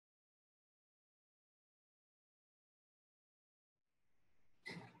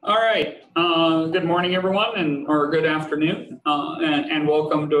All right. Good morning, everyone, or good afternoon, and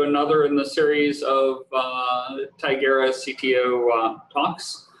welcome to another in the series of Tigera CTO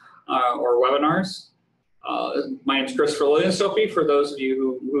talks or webinars. My name is Christopher Lilliansopi. For those of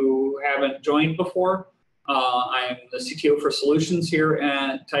you who haven't joined before, I'm the CTO for Solutions here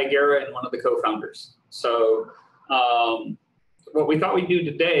at Tigera and one of the co-founders. So what we thought we'd do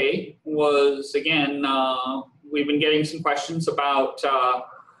today was, again, we've been getting some questions about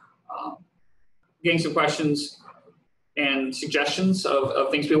and suggestions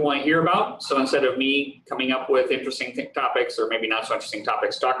of things people want to hear about. So instead of me coming up with interesting topics or maybe not so interesting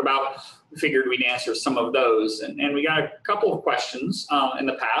topics to talk about, we figured we'd answer some of those. And we got a couple of questions in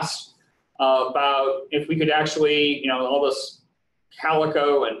the past about if we could actually, all this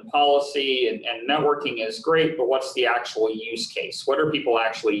Calico and policy and networking is great, but what's the actual use case? What are people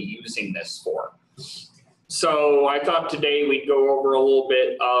actually using this for? So I thought today we'd go over a little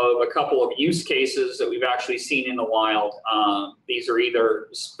bit of a couple of use cases that we've actually seen in the wild. These are either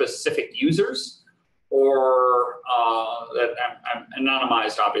specific users or that I'm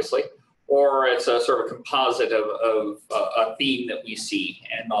anonymized, obviously, or it's a sort of composite of a theme that we see,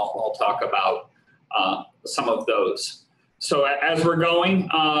 and I'll talk about some of those. So as we're going,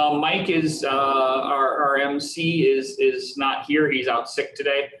 Mike is our MC is not here. He's out sick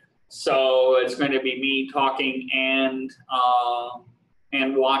today. So it's going to be me talking and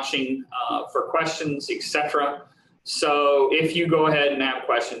watching for questions, etc. So if you go ahead and have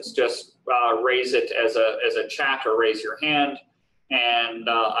questions, just raise it as a chat or raise your hand, and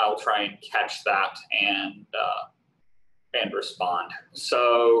I'll try and catch that and respond.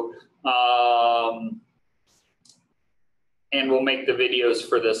 So and we'll make the videos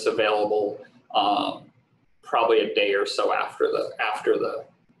for this available probably a day or so after the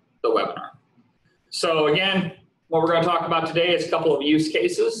webinar. So again, what we're going to talk about today is a couple of use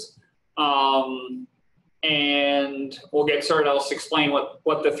cases, and we'll get started. I'll just explain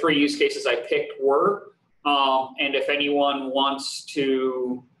what the three use cases I picked were, and if anyone wants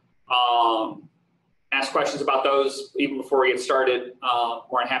to ask questions about those even before we get started,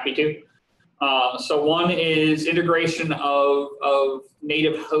 we're happy to. So one is integration of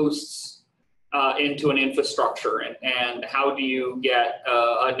native hosts into an infrastructure, and how do you get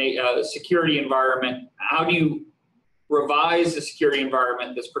a security environment? How do you revise the security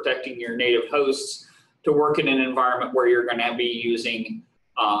environment that's protecting your native hosts to work in an environment where you're going to be using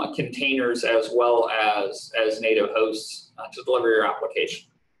containers as well as native hosts to deliver your application?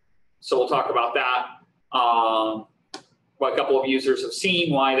 So we'll talk about that. What a couple of users have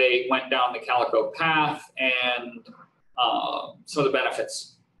seen, why they went down the Calico path, and some of the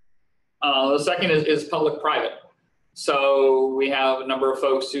benefits. The second is public-private. So we have a number of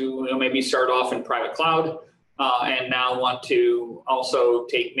folks who maybe start off in private cloud and now want to also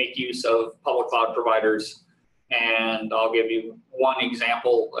make use of public cloud providers. And I'll give you one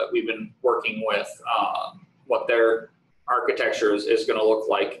example that we've been working with, what their architecture is going to look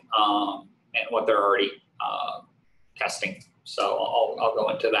like, and what they're already testing. So I'll go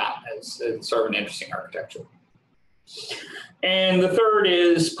into that as sort of an interesting architecture. And the third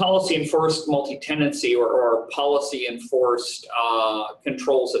is policy-enforced multi-tenancy or policy-enforced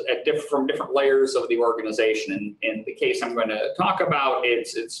controls from different layers of the organization. In the case I'm going to talk about,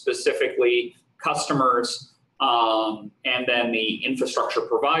 it's specifically customers and then the infrastructure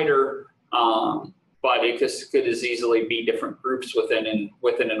provider, but it could as easily be different groups within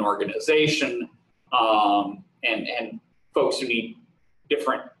an organization, and folks who need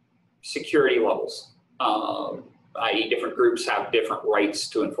different security levels. I.e. different groups have different rights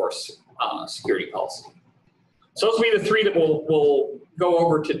to enforce security policy. So those will be the three that we'll go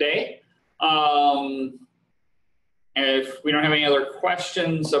over today. If we don't have any other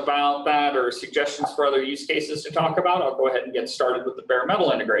questions about that or suggestions for other use cases to talk about, I'll go ahead and get started with the bare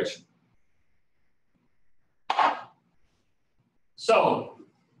metal integration. So,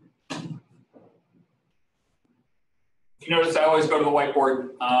 you notice I always go to the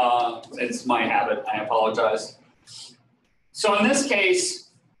whiteboard. It's my habit. I apologize. So in this case,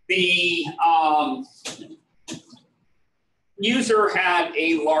 the user had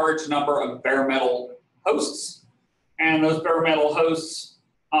a large number of bare metal hosts, and those bare metal hosts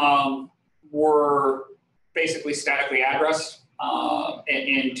were basically statically addressed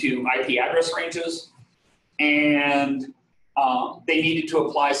into IP address ranges, and they needed to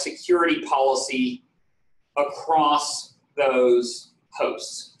apply security policy across those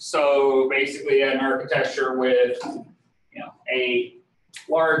hosts. So basically an architecture with a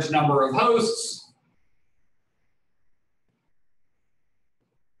large number of hosts,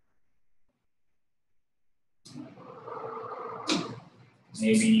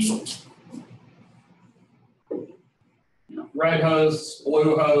 maybe red hosts,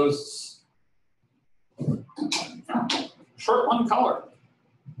 blue hosts, short one color.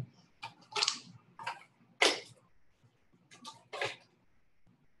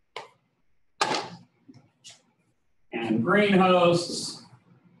 And green hosts.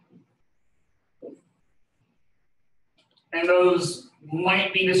 And those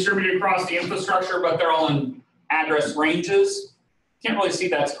might be distributed across the infrastructure, but they're all in address ranges. Can't really see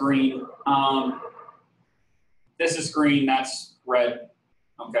that's green. This is green, that's red.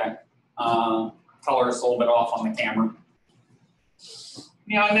 Okay. Color is a little bit off on the camera.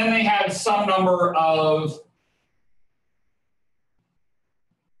 Yeah, and then they had some number of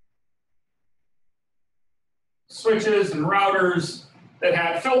switches and routers that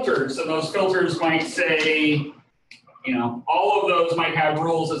had filters, and those filters might say, all of those might have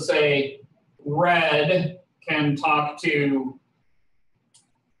rules that say red can talk to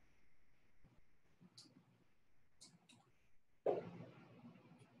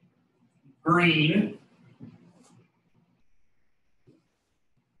green.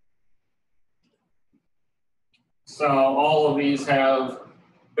 So all of these have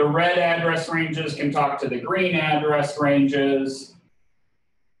the red address ranges can talk to the green address ranges.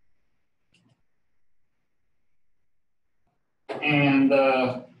 And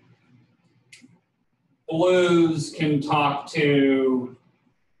the blues can talk to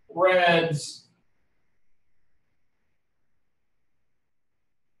reds.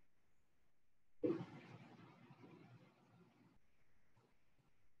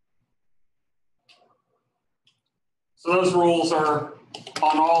 So those rules are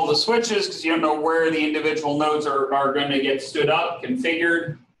on all the switches because you don't know where the individual nodes are going to get stood up,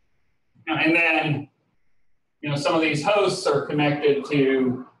 configured. And then, some of these hosts are connected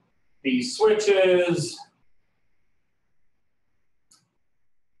to these switches.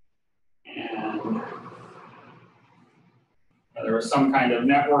 And there was some kind of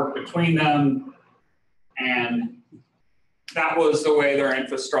network between them. And that was the way their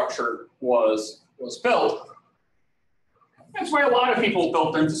infrastructure was built. That's why a lot of people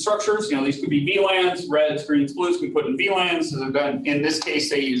built their infrastructures. These could be VLANs, reds, greens, blues. We put in VLANs. In this case,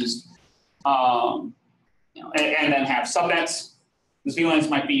 they used, and then have subnets. These VLANs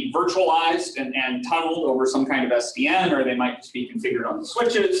might be virtualized and tunneled over some kind of SDN, or they might just be configured on the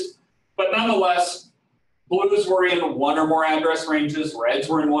switches. But nonetheless, blues were in one or more address ranges, reds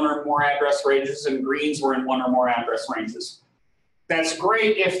were in one or more address ranges, and greens were in one or more address ranges. That's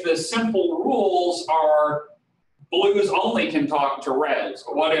great if the simple rules are blues only can talk to reds.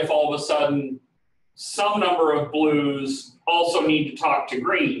 But what if all of a sudden some number of blues also need to talk to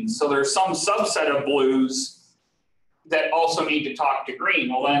greens? So there's some subset of blues that also need to talk to green.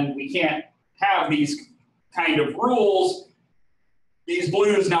 Well, then we can't have these kind of rules. These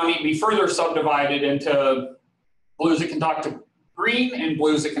blues now need to be further subdivided into blues that can talk to green and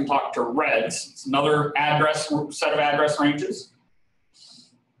blues that can talk to reds. It's another set of address ranges.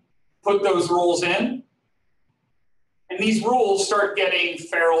 Put those rules in. And these rules start getting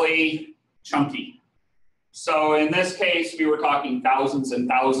fairly chunky. So in this case, we were talking thousands and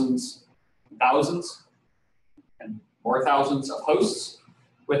thousands and thousands and more thousands of hosts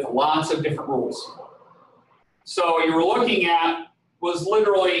with lots of different rules. So you were looking at was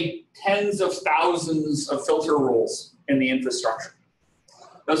literally tens of thousands of filter rules in the infrastructure.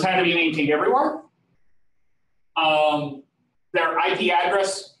 Those had to be maintained everywhere. Their IP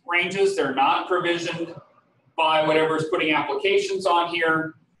address ranges, they're not provisioned by whatever's putting applications on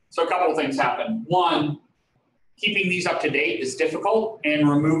here. So a couple of things happen. One, keeping these up to date is difficult, and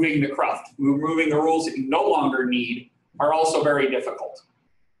removing the cruft, removing the rules that you no longer need are also very difficult.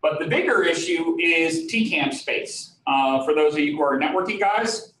 But the bigger issue is TCAM space. For those of you who are networking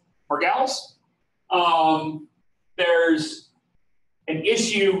guys or gals, there's an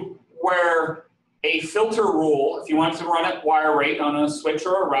issue where a filter rule, if you want to run it wire rate on a switch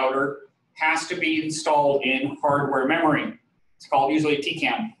or a router, has to be installed in hardware memory. It's called usually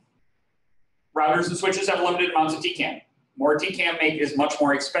TCAM. Routers and switches have limited amounts of TCAM. More TCAM make is much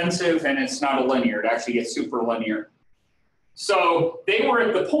more expensive, and it's not a linear. It actually gets super linear. So they were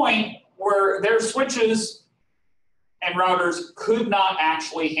at the point where their switches and routers could not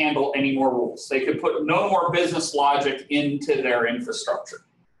actually handle any more rules. They could put no more business logic into their infrastructure.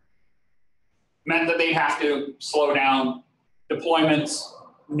 Meant that they'd have to slow down deployments,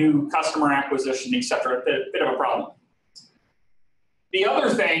 new customer acquisition, et cetera. A bit of a problem. The other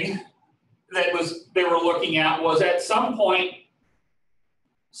thing that they were looking at was at some point,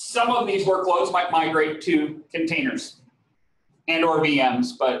 some of these workloads might migrate to containers and or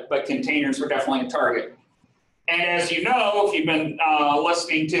VMs, but containers were definitely a target. And as you know, if you've been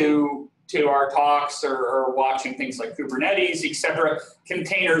listening to our talks or watching things like Kubernetes, et cetera,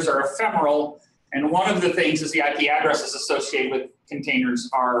 containers are ephemeral. And one of the things is the IP addresses associated with containers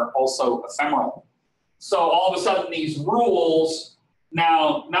are also ephemeral. So all of a sudden these rules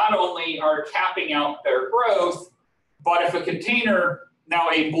now not only are capping out their growth, but if a container, now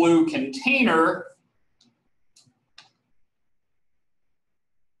a blue container,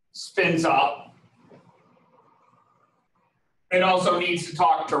 spins up, it also needs to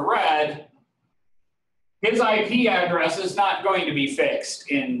talk to red. His IP address is not going to be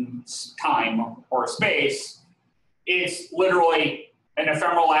fixed in time or space. It's literally an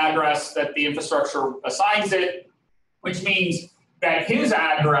ephemeral address that the infrastructure assigns it, which means that his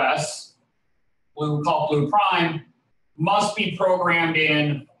address, we call blue prime, must be programmed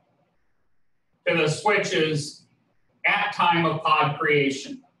in to the switches at time of pod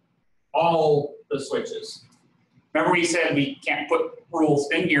creation. All the switches. Remember we said we can't put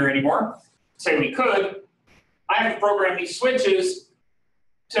rules in here anymore. Say we could. I have to program these switches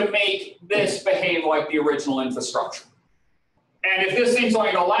to make this behave like the original infrastructure. And if this thing's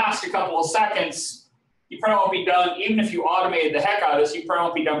only going to last a couple of seconds, you probably won't be done, even if you automated the heck out of this, you probably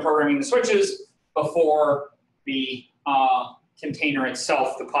won't be done programming the switches before the container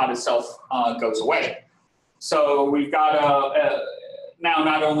itself, the pod itself, goes away. So we've got now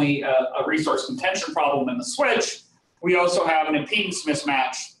not only a resource contention problem in the switch, we also have an impedance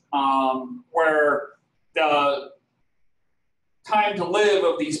mismatch where the time to live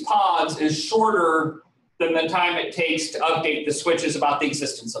of these pods is shorter than the time it takes to update the switches about the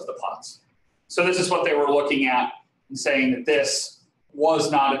existence of the pods. So this is what they were looking at and saying that this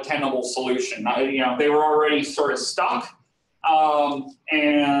was not a tenable solution. They were already sort of stuck,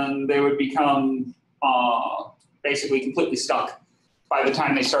 and they would become basically completely stuck by the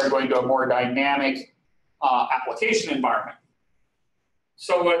time they started going to a more dynamic application environment.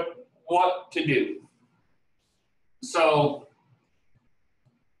 So what to do? So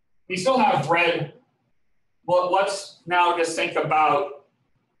we still have red. Well, let's now just think about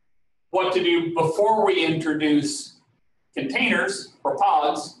what to do before we introduce containers or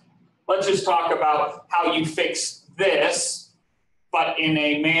pods. Let's just talk about how you fix this, but in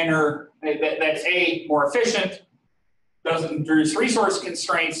a manner that's more efficient, doesn't introduce resource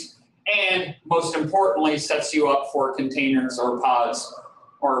constraints, and most importantly, sets you up for containers or pods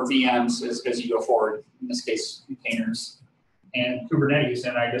or VMs as you go forward, in this case, containers and Kubernetes,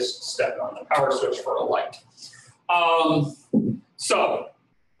 and I just stepped on the power switch for a light. So,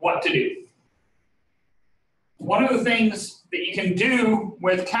 what to do? One of the things that you can do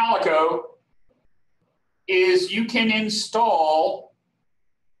with Calico is you can install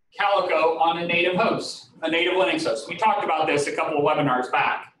Calico on a native host, a native Linux host. We talked about this a couple of webinars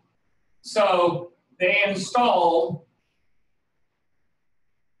back. So they installed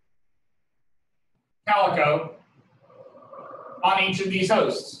Calico on each of these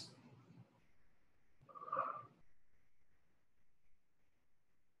hosts.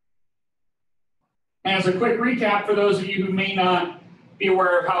 And as a quick recap for those of you who may not be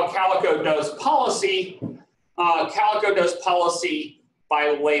aware of how Calico does policy, Calico does policy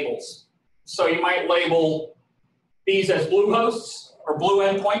by labels. So you might label these as blue hosts or blue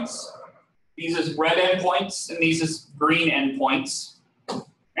endpoints, these as red endpoints, and these as green endpoints.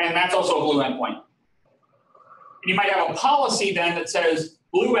 And that's also a blue endpoint. And you might have a policy then that says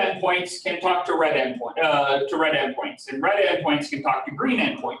blue endpoints can talk to red endpoints, and red endpoints can talk to green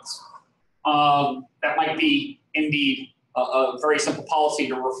endpoints. That might be indeed a very simple policy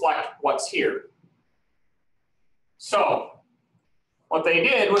to reflect what's here. So what they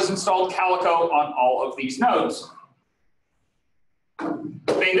did was installed Calico on all of these nodes.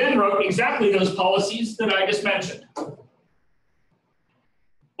 They then wrote exactly those policies that I just mentioned.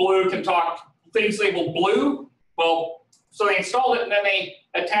 Blue can talk, things labeled blue. Well, so they installed it and then they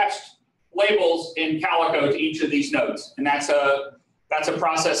attached labels in Calico to each of these nodes. And that's a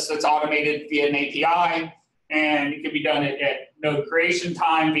process that's automated via an API, and it can be done at node creation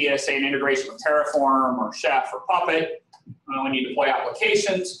time via, say, an integration with Terraform or Chef or Puppet when you deploy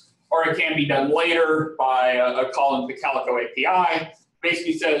applications, or it can be done later by a call into the Calico API.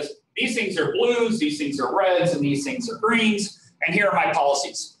 Basically says, these things are blues, these things are reds, and these things are greens, and here are my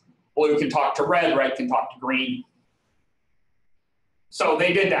policies. Blue can talk to red, red can talk to green. So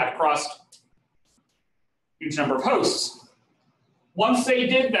they did that across a huge number of hosts. Once they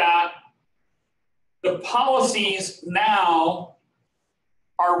did that, the policies now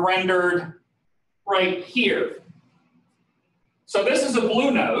are rendered right here. So this is a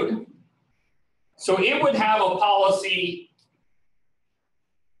blue node. So it would have a policy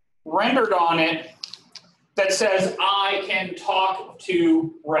rendered on it that says I can talk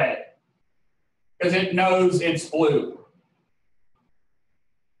to red because it knows it's blue.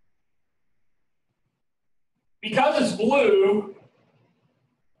 Because it's blue,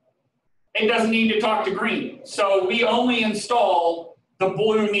 it doesn't need to talk to green. So we only install the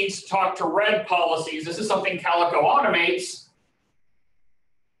blue needs to talk to red policies. This is something Calico automates.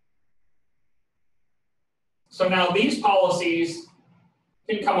 So now these policies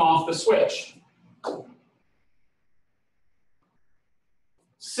can come off the switch.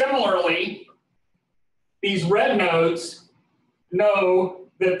 Similarly, these red nodes know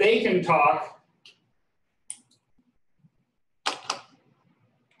that they can talk.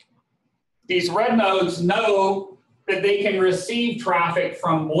 These red nodes know that they can receive traffic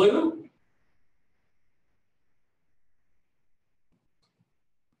from blue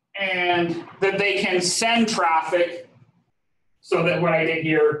and that they can send traffic, so that what I did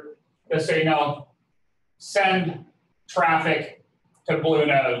here, just so you know, send traffic to blue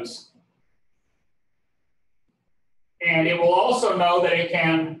nodes. And it will also know that it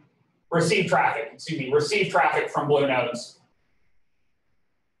can receive traffic from blue nodes.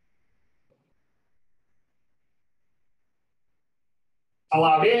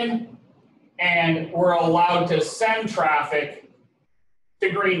 Allowed in, and we're allowed to send traffic to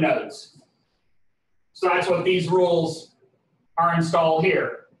green nodes. So that's what these rules are installed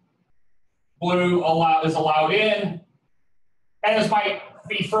here. Blue is allowed in, and this might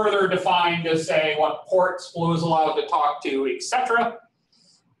be further defined to say what ports blue is allowed to talk to, etc.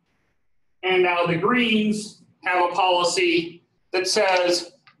 And now the greens have a policy that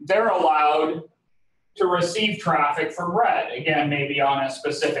says they're allowed to receive traffic from red, again, maybe on a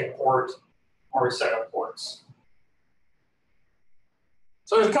specific port or a set of ports.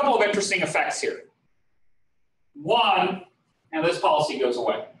 So there's a couple of interesting effects here. One, and this policy goes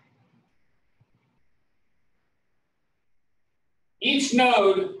away. Each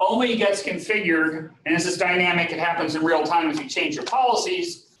node only gets configured, and this is dynamic, it happens in real time as you change your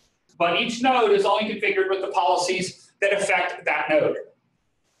policies, but each node is only configured with the policies that affect that node.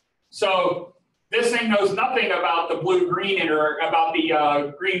 So this thing knows nothing about the blue-green about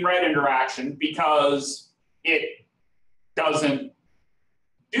the green-red interaction because it doesn't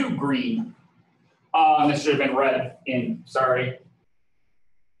do green. This should have been red in, sorry.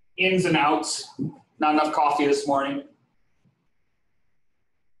 Ins and outs, not enough coffee this morning.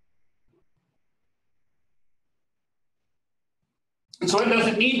 And so it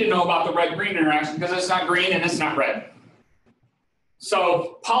doesn't need to know about the red-green interaction because it's not green and it's not red.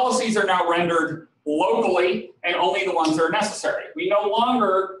 So policies are now rendered locally and only the ones that are necessary. We no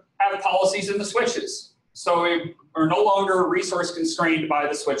longer have policies in the switches. So we are no longer resource constrained by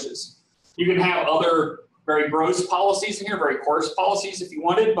the switches. You can have other very gross policies in here, very coarse policies if you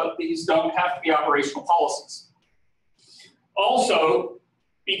wanted, but these don't have to be operational policies. Also,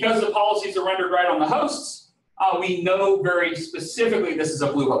 because the policies are rendered right on the hosts, we know very specifically this is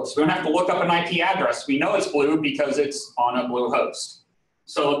a blue host. We don't have to look up an IP address. We know it's blue because it's on a blue host.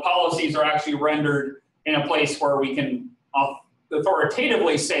 So the policies are actually rendered in a place where we can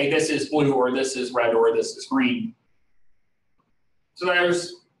authoritatively say this is blue or this is red or this is green. So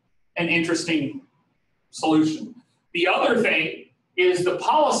there's an interesting solution. The other thing is the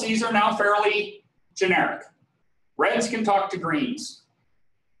policies are now fairly generic. Reds can talk to greens.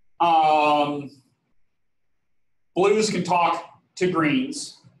 Blues can talk to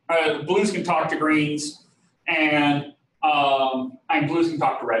greens. Blues can talk to greens, and blues can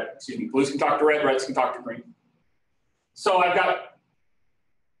talk to red. Excuse me. Blues can talk to red. Reds can talk to green. So I've got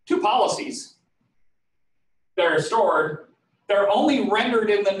two policies that are stored. They're only rendered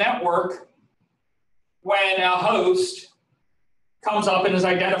in the network when a host comes up and is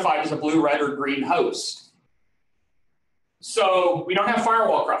identified as a blue, red, or green host. So we don't have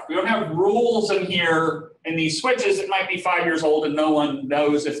firewall craft. We don't have rules in here in these switches that might be 5 years old and no one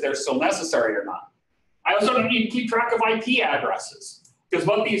knows if they're still necessary or not. I also don't need to keep track of IP addresses because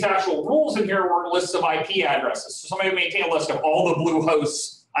what these actual rules in here were lists of IP addresses. So somebody would maintain a list of all the blue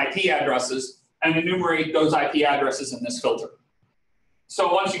hosts' IP addresses and enumerate those IP addresses in this filter.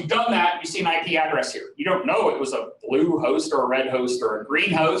 So once you've done that, you see an IP address here. You don't know it was a blue host or a red host or a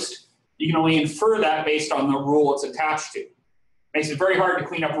green host. You can only infer that based on the rule it's attached to. Makes it very hard to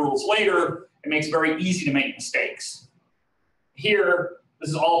clean up rules later. It makes it very easy to make mistakes. Here, this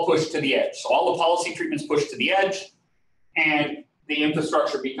is all pushed to the edge. So all the policy treatments pushed to the edge, and the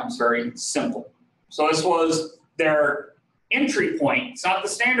infrastructure becomes very simple. So this was their entry point. It's not the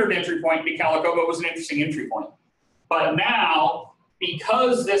standard entry point in Calico, but it was an interesting entry point. But now,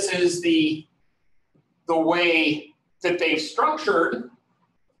 because this is the way that they've structured,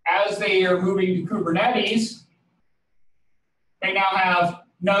 as as they are moving to Kubernetes, they now have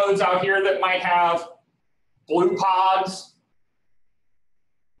nodes out here that might have blue pods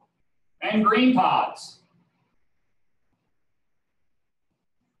and green pods.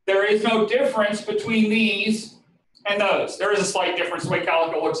 There is no difference between these and those. There is a slight difference the way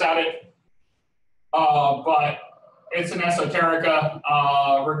Calico looks at it, but it's an esoterica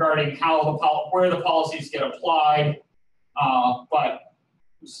regarding how where the policies get applied, but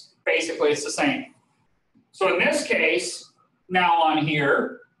basically it's the same. So in this case, now on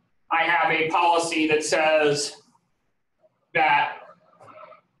here, I have a policy that says that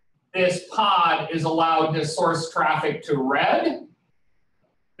this pod is allowed to source traffic to red.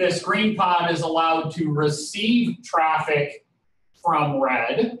 This green pod is allowed to receive traffic from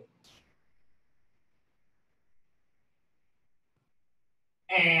red.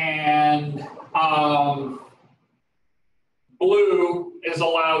 And blue is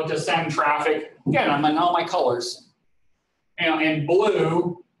allowed to send traffic. Again, I'm in all my colors. And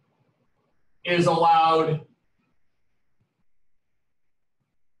blue is allowed,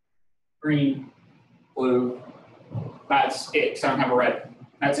 green, blue, that's it, because I don't have a red.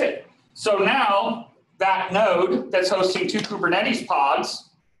 That's it. So now that node that's hosting 2 Kubernetes pods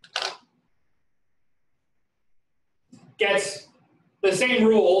gets the same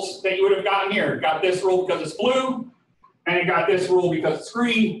rules that you would have gotten here. Got this rule because it's blue, and it got this rule because it's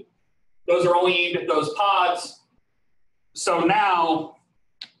green. Those are only aimed at those pods. So now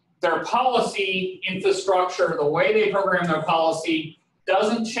their policy infrastructure, the way they program their policy,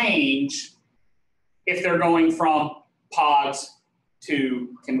 doesn't change if they're going from pods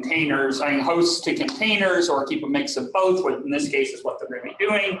to containers, I mean hosts to containers, or keep a mix of both, which in this case is what they're going to be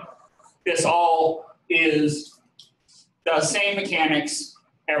doing. This all is the same mechanics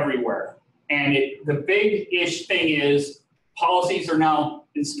everywhere. And the big-ish thing is policies are now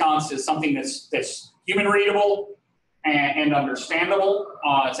ensconced as something that's human readable and understandable.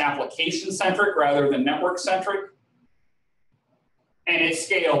 It's application-centric rather than network-centric. And it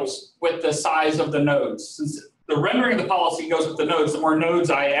scales with the size of the nodes. Since the rendering of the policy goes with the nodes, the more nodes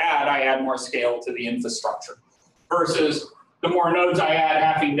I add more scale to the infrastructure. Versus the more nodes I add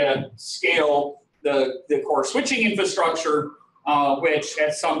having to scale the core switching infrastructure, which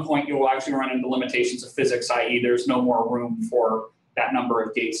at some point you will actually run into limitations of physics, i.e. there's no more room for that number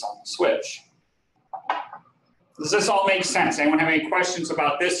of gates on the switch. Does this all make sense? Anyone have any questions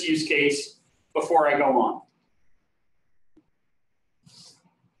about this use case before I go on?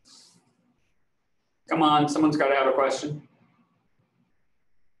 Come on, someone's got to have a question.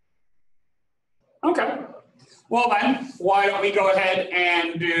 Okay. Well then, why don't we go ahead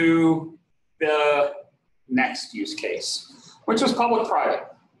and do the next use case, which is public-private.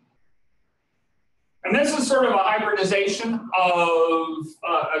 And this is sort of a hybridization of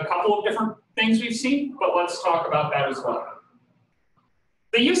a couple of different things we've seen, but let's talk about that as well.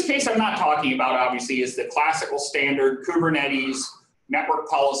 The use case I'm not talking about, obviously, is the classical standard Kubernetes network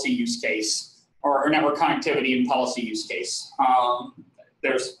policy use case, or network connectivity and policy use case.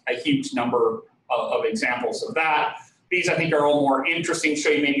 There's a huge number of examples of that. These, I think, are a little more interesting, show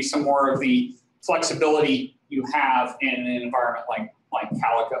you maybe some more of the flexibility you have in an environment like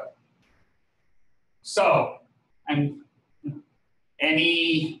Calico. So, and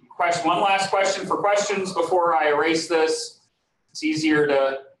any question, one last question for questions before I erase this. It's easier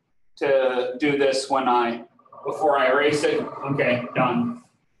to do this before I erase it. Okay, done.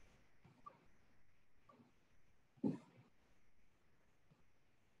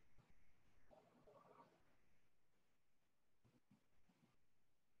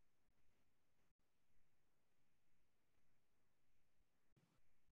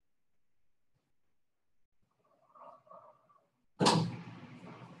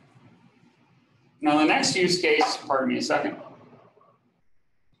 Now the next use case, pardon me a second,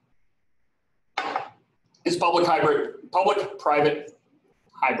 is public-private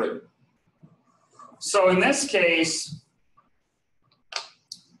hybrid. So in this case,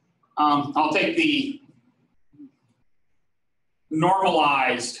 I'll take the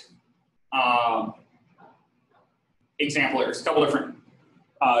normalized example here. There's a couple different,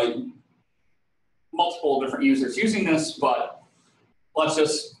 multiple different users using this, but let's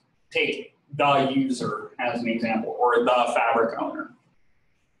just take the user as an example, or the fabric owner.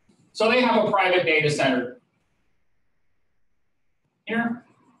 So they have a private data center here.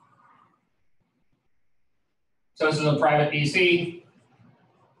 So this is a private DC.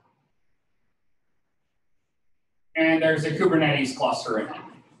 And there's a Kubernetes cluster in it.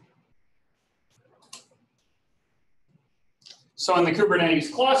 So in the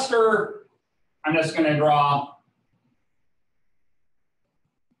Kubernetes cluster, I'm just going to draw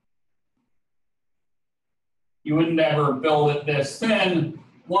You wouldn't ever build it this thin.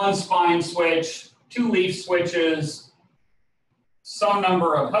 One spine switch, 2 leaf switches, some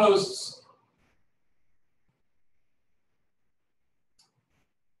number of hosts.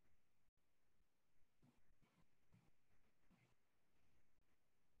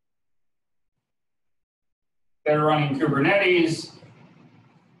 They're running Kubernetes.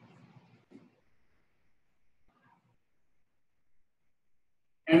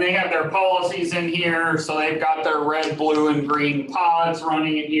 And they have their policies in here, so they've got their red, blue, and green pods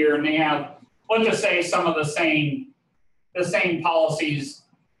running in here, and they have, let's just say, some of the same policies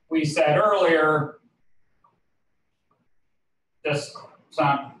we said earlier. Just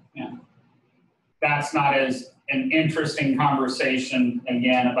not, yeah. That's not as an interesting conversation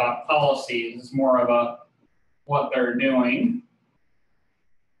again about policies. It's more of a what they're doing.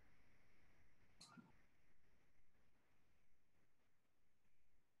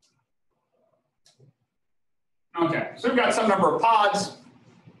 Okay, so we've got some number of pods,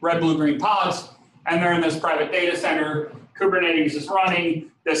 red, blue, green pods, and they're in this private data center. Kubernetes is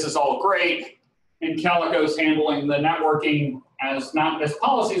running. This is all great. And Calico's handling the networking as not this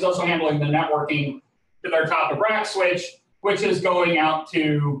policy is also handling the networking to their top of rack switch, which is going out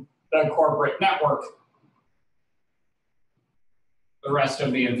to the corporate network, the rest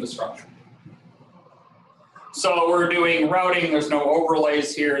of the infrastructure. So we're doing routing. There's no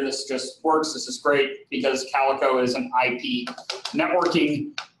overlays here. This just works. This is great because Calico is an IP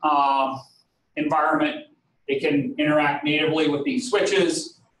networking environment. It can interact natively with these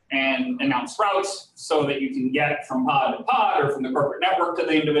switches and announce routes so that you can get from pod to pod or from the corporate network to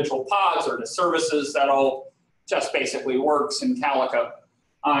the individual pods or to services. That all just basically works in Calico.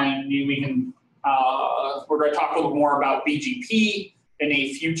 And we can, we're going to talk a little more about BGP in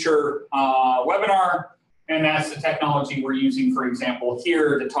a future webinar. And that's the technology we're using, for example,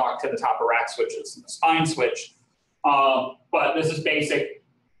 here to talk to the top of rack switches and the spine switch. But this is basic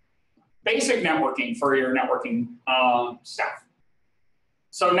networking for your networking staff.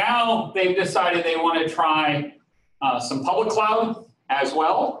 So now they've decided they want to try some public cloud as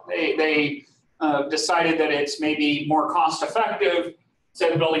well. They decided that it's maybe more cost effective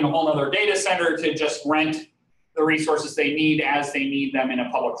instead of building a whole other data center to just rent the resources they need as they need them in a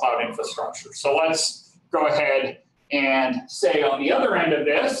public cloud infrastructure. So let's go ahead and say on the other end of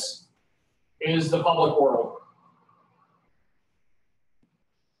this is the public world.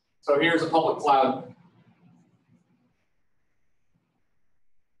 So here's a public cloud.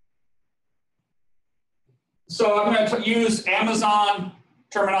 So I'm going to use Amazon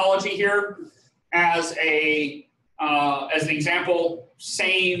terminology here as an example.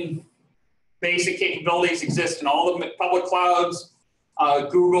 Same basic capabilities exist in all the public clouds.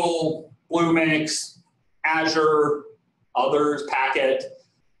 Google, Bluemix, Azure, others, Packet.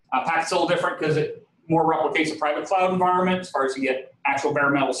 Packet's a little different because it more replicates a private cloud environment as far as you get actual bare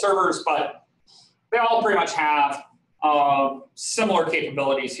metal servers, but they all pretty much have similar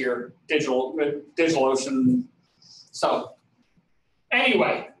capabilities here, DigitalOcean. So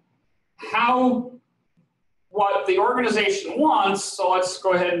anyway, what the organization wants, so let's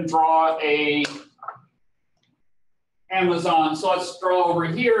go ahead and draw a Amazon. So let's draw over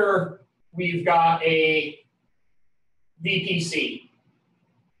here. We've got a VPC.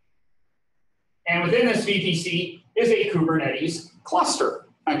 And within this VPC is a Kubernetes cluster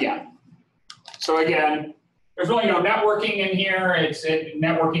again. So again, there's really no networking in here.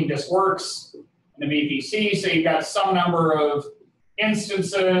 Networking just works in the VPC. So you've got some number of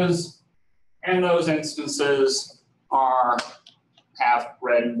instances, and those instances have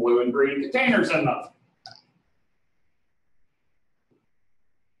red, and blue, and green containers in them.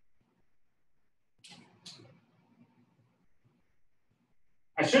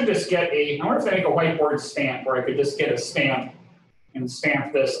 I should just get I wonder if I make a whiteboard stamp where I could just get a stamp and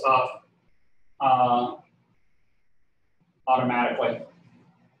stamp this up automatically.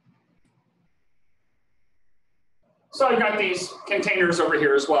 So I've got these containers over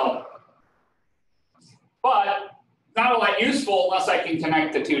here as well. But not all that useful unless I can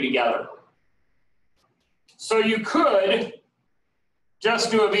connect the two together. So you could just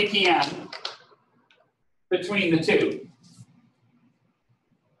do a VPN between the two.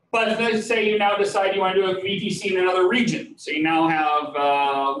 But let's say you now decide you want to do a VPC in another region. So you now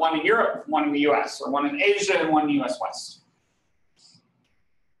have one in Europe, one in the US, or one in Asia, and one in the US West.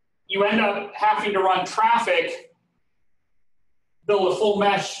 You end up having to run traffic, build a full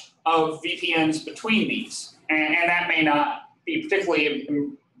mesh of VPNs between these. And that may not be particularly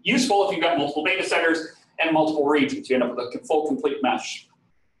useful if you've got multiple data centers and multiple regions. You end up with a full, complete mesh.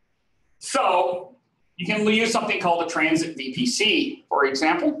 So you can use something called a transit VPC, for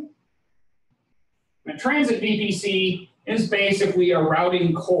example. A transit VPC is basically a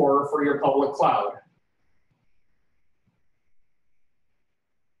routing core for your public cloud.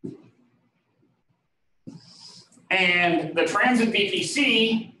 And the transit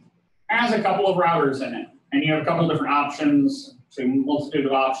VPC has a couple of routers in it. And you have a couple of different options, so a multitude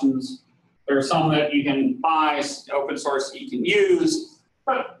of options. There are some that you can buy, open source that you can use,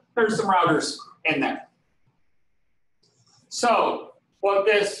 but there's some routers in there. So what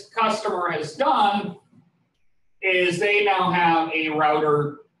this customer has done is they now have a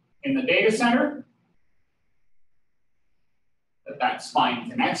router in the data center that spine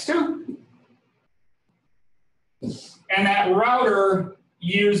connects to. And that router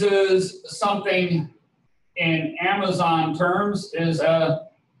uses something in Amazon terms is a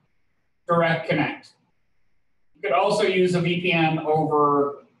direct connect. You could also use a VPN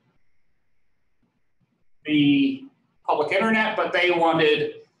over the public internet, but they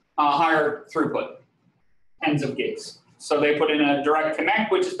wanted a higher throughput, tens of gigs. So they put in a direct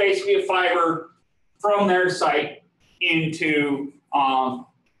connect, which is basically a fiber from their site into,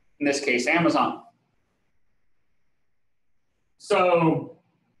 in this case, Amazon. So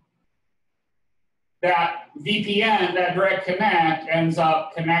that VPN, that direct connect, ends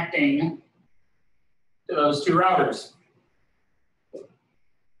up connecting to those two routers.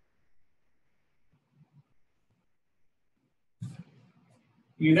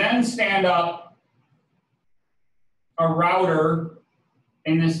 You then stand up a router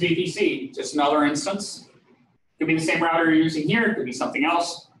in this VPC, just another instance. Could be the same router you're using here, could be something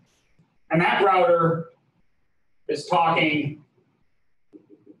else. And that router is talking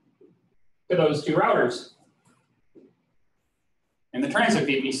to those two routers in the transit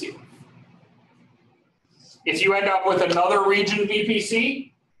VPC. If you end up with another region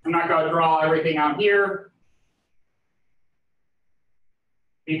VPC, I'm not going to draw everything out here.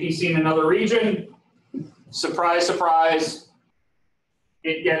 VPC in another region, surprise, surprise,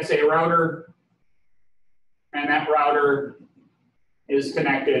 it gets a router, and that router is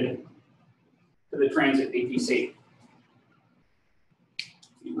connected to the transit VPC.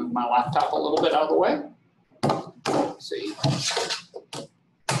 Move my laptop a little bit out of the way. Let's see.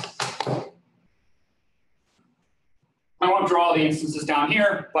 I won't draw the instances down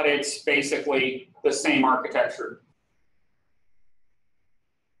here, but it's basically the same architecture.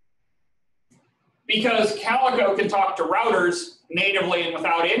 Because Calico can talk to routers natively and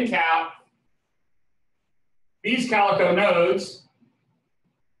without in-cap, these Calico nodes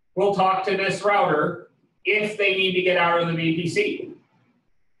will talk to this router if they need to get out of the VPC.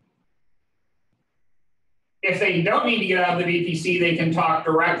 If they don't need to get out of the VPC, they can talk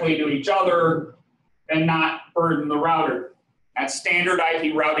directly to each other and not burden the router. That's standard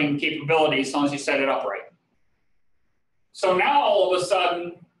IP routing capability as long as you set it up right. So now all of a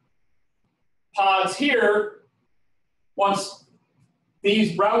sudden, pods here, once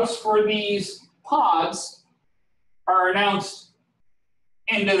these routes for these pods are announced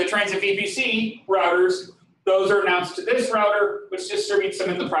into the transit VPC routers, those are announced to this router, which distributes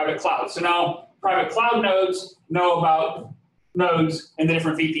them in the private cloud. So now private cloud nodes know about nodes in the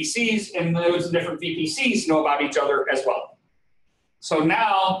different VPCs, and nodes in different VPCs know about each other as well. So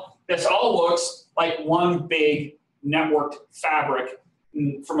now this all looks like one big networked fabric.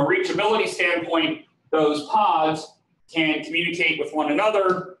 And from a reachability standpoint, those pods can communicate with one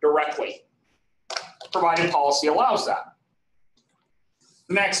another directly, provided policy allows that.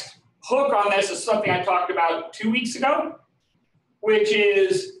 The next hook on this is something I talked about 2 weeks ago, which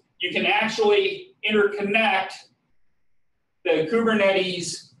is you can actually interconnect the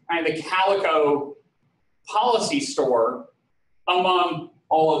Kubernetes and the Calico policy store among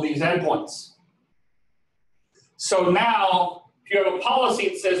all of these endpoints. So now, if you have a policy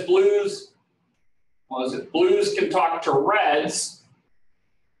that says blues, blues can talk to reds,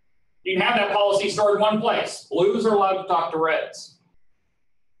 you can have that policy stored in one place. Blues are allowed to talk to reds.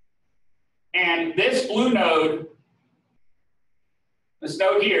 And this blue node, this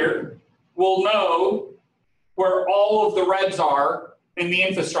node here, will know where all of the reds are in the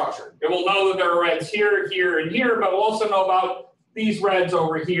infrastructure. It will know that there are reds here, here, and here, but it will also know about these reds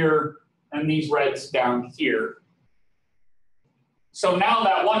over here and these reds down here. So now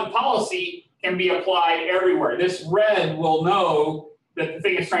that one policy can be applied everywhere. This red will know that the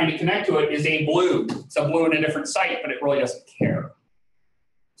thing it's trying to connect to it is a blue. It's a blue in a different site, but it really doesn't care.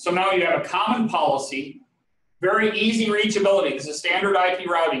 So now you have a common policy, very easy reachability. This is standard IP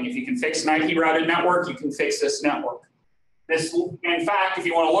routing. If you can fix an IP routed network, you can fix this network. This, in fact, if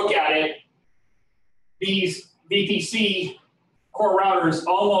you want to look at it, these VPC core routers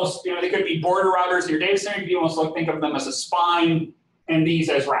almost, they could be border routers in your data center. You can almost think of them as a spine and these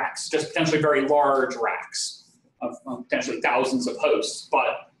as racks, just potentially very large racks of potentially thousands of hosts.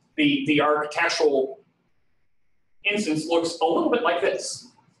 But the architectural instance looks a little bit like this.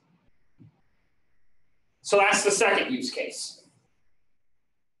 So that's the second use case.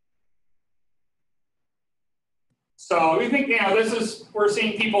 So we think, we're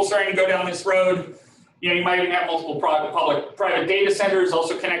seeing people starting to go down this road. You might even have multiple private data centers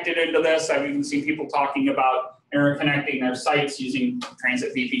also connected into this. I've even seen people talking about interconnecting their sites using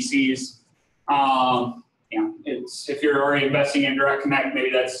transit VPCs. If you're already investing in direct connect, maybe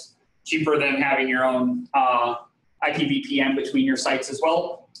that's cheaper than having your own IPVPN between your sites as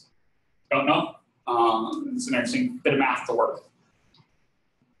well. Don't know. It's an interesting bit of math to work.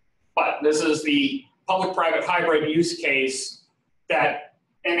 But this is the public-private hybrid use case that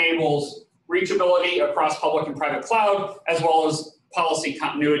enables reachability across public and private cloud, as well as policy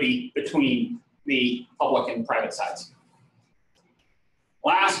continuity between the public and private sides.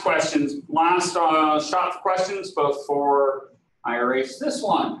 Last questions, last shot for questions, both for, I erased this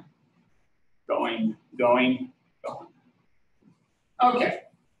one. Going. Okay.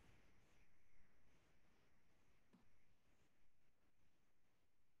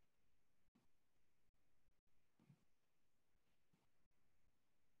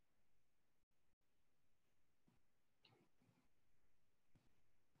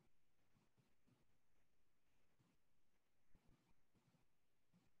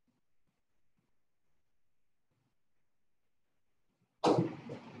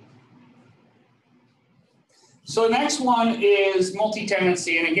 So the next one is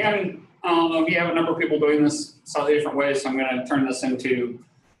multi-tenancy, and again, we have a number of people doing this slightly different ways, so I'm going to turn this into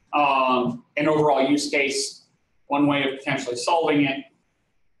an overall use case, one way of potentially solving it,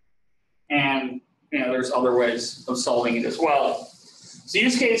 and there's other ways of solving it as well. So the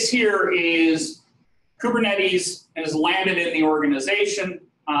use case here is Kubernetes has landed in the organization.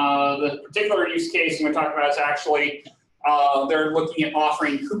 The particular use case I'm going to talk about is actually they're looking at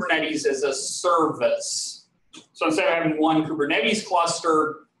offering Kubernetes as a service. So instead of having one Kubernetes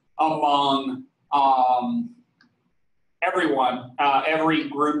cluster among everyone, every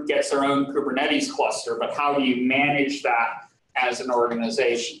group gets their own Kubernetes cluster, but how do you manage that as an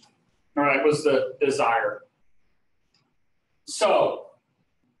organization? All right, was the desire. So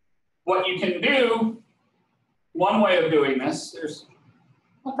what you can do, one way of doing this,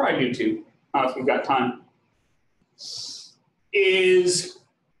 I'll probably do two if we've got time, is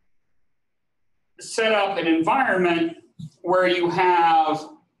set up an environment where you have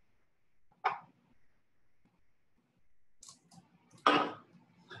let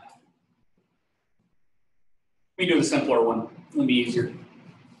me do the simpler one. It'll be easier.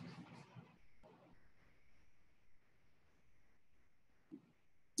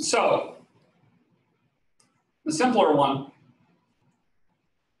 So the simpler one,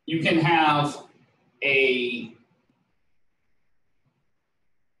 you can have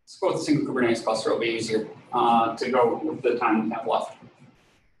let's go with a single Kubernetes cluster. It'll be easier to go with the time we have left.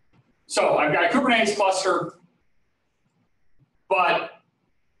 So I've got a Kubernetes cluster, but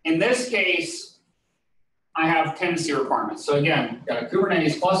in this case, I have tenancy requirements. So again, I've got a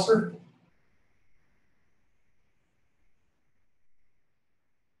Kubernetes cluster.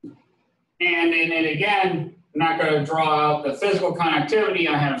 And in it, again, I'm not going to draw out the physical connectivity.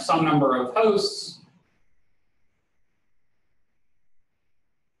 I have some number of hosts.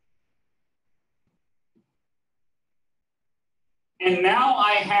 And now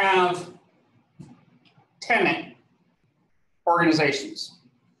I have tenant organizations.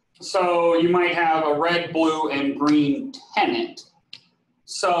 So you might have a red, blue, and green tenant.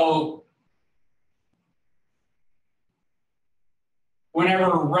 So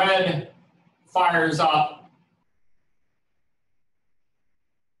whenever red fires up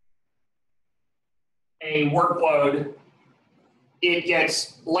a workload, it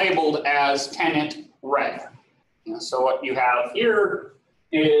gets labeled as tenant red. So what you have here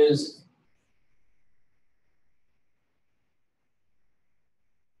is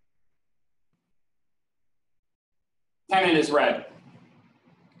tenant is red.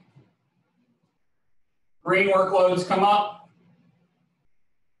 Green workloads come up.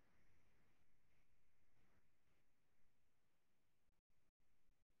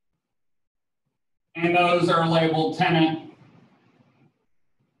 And those are labeled tenant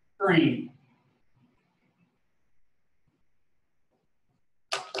green.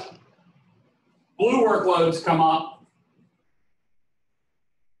 Blue workloads come up.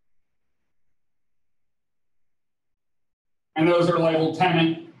 And those are labeled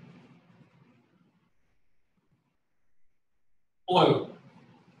tenant blue.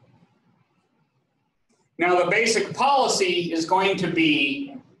 Now the basic policy is going to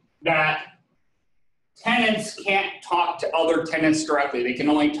be that tenants can't talk to other tenants directly. They can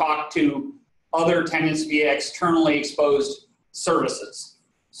only talk to other tenants via externally exposed services.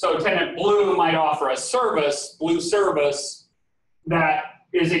 So tenant blue might offer a service, blue service, that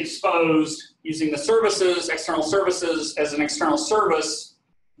is exposed using the services, external services, as an external service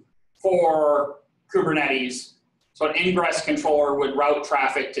for Kubernetes. So an ingress controller would route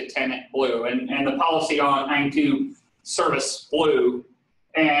traffic to tenant blue, and the policy on 9.2 service blue,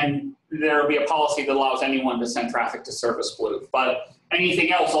 and there will be a policy that allows anyone to send traffic to service blue. But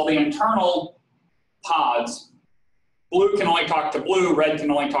anything else, all the internal pods, blue can only talk to blue, red can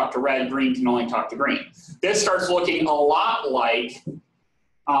only talk to red, green can only talk to green. This starts looking a lot like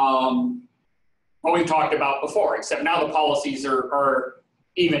what we talked about before, except now the policies are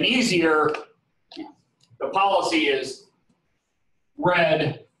even easier. The policy is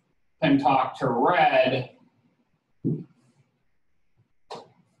red can talk to red,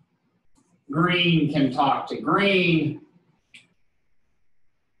 green can talk to green,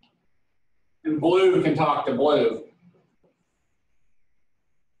 and blue can talk to blue.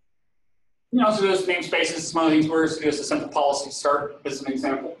 You know, so there's namespaces, some other things where it's just a simple policy start as an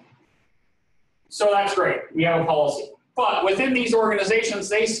example. So that's great, we have a policy. But within these organizations,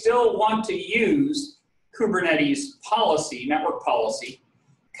 they still want to use Kubernetes policy, network policy,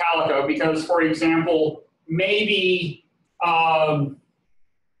 Calico, because, for example, maybe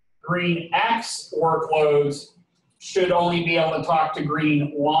green X workloads should only be able to talk to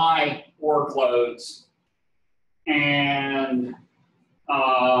green Y workloads, and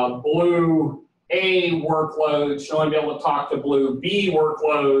blue A workloads should only be able to talk to blue B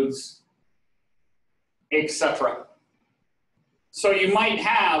workloads, etc. So you might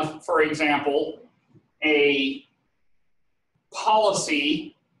have, for example, a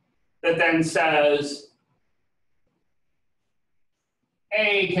policy that then says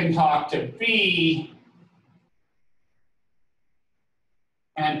A can talk to B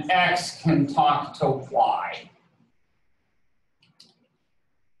and X can talk to Y.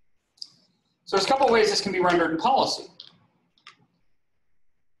 So there's a couple of ways this can be rendered in policy.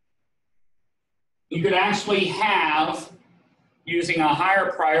 You could actually have, using a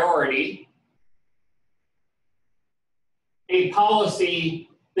higher priority, a policy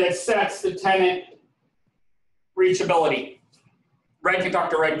that sets the tenant reachability. Red can talk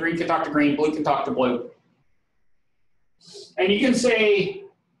to red, green can talk to green, blue can talk to blue. And you can say,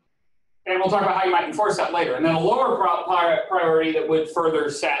 and we'll talk about how you might enforce that later, and then a lower priority that would further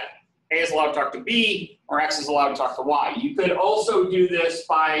set A is allowed to talk to B, or X is allowed to talk to Y. You could also do this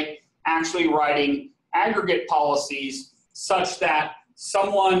by actually writing aggregate policies such that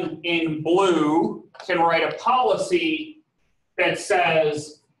someone in blue can write a policy that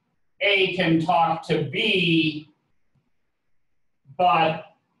says A can talk to B,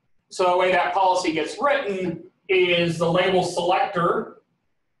 but so the way that policy gets written is the label selector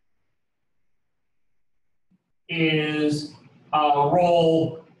is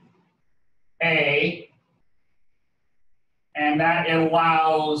role A, and that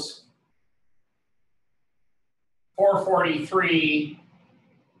allows 443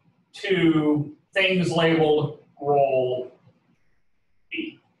 to things labeled role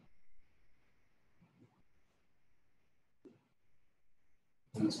B.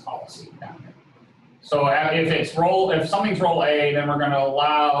 In this policy down here. So if something's role A, then we're going to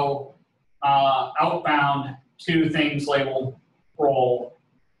allow outbound to things labeled role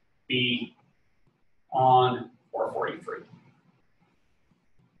B on 443.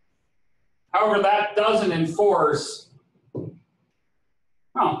 However, that doesn't enforce,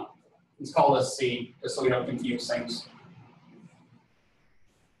 let's call this C, just so we don't confuse things.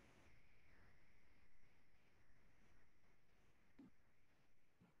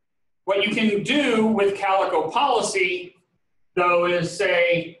 What you can do with Calico policy, though, is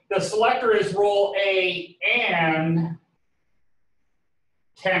say the selector is role A and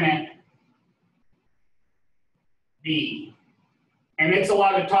tenant B. And it's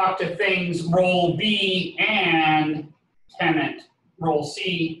allowed to talk to things role B and tenant, role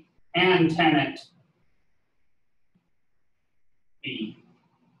C and tenant B.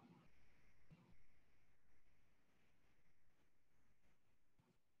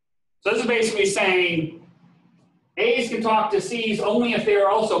 So this is basically saying A's can talk to C's only if they are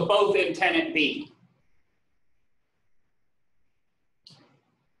also both in tenant B.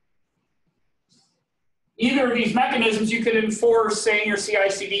 Either of these mechanisms you could enforce, say, in your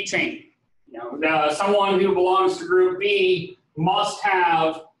CI/CD chain. Someone who belongs to group B must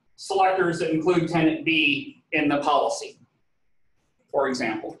have selectors that include tenant B in the policy, for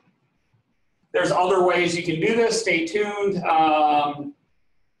example. There's other ways you can do this. Stay tuned.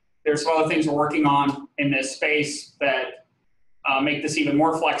 There's some other things we're working on in this space that make this even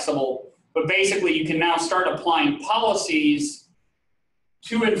more flexible. But basically, you can now start applying policies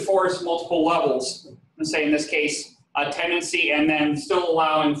to enforce multiple levels. Let's say in this case, a tenancy, and then still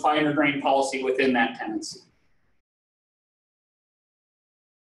allowing finer grained policy within that tenancy.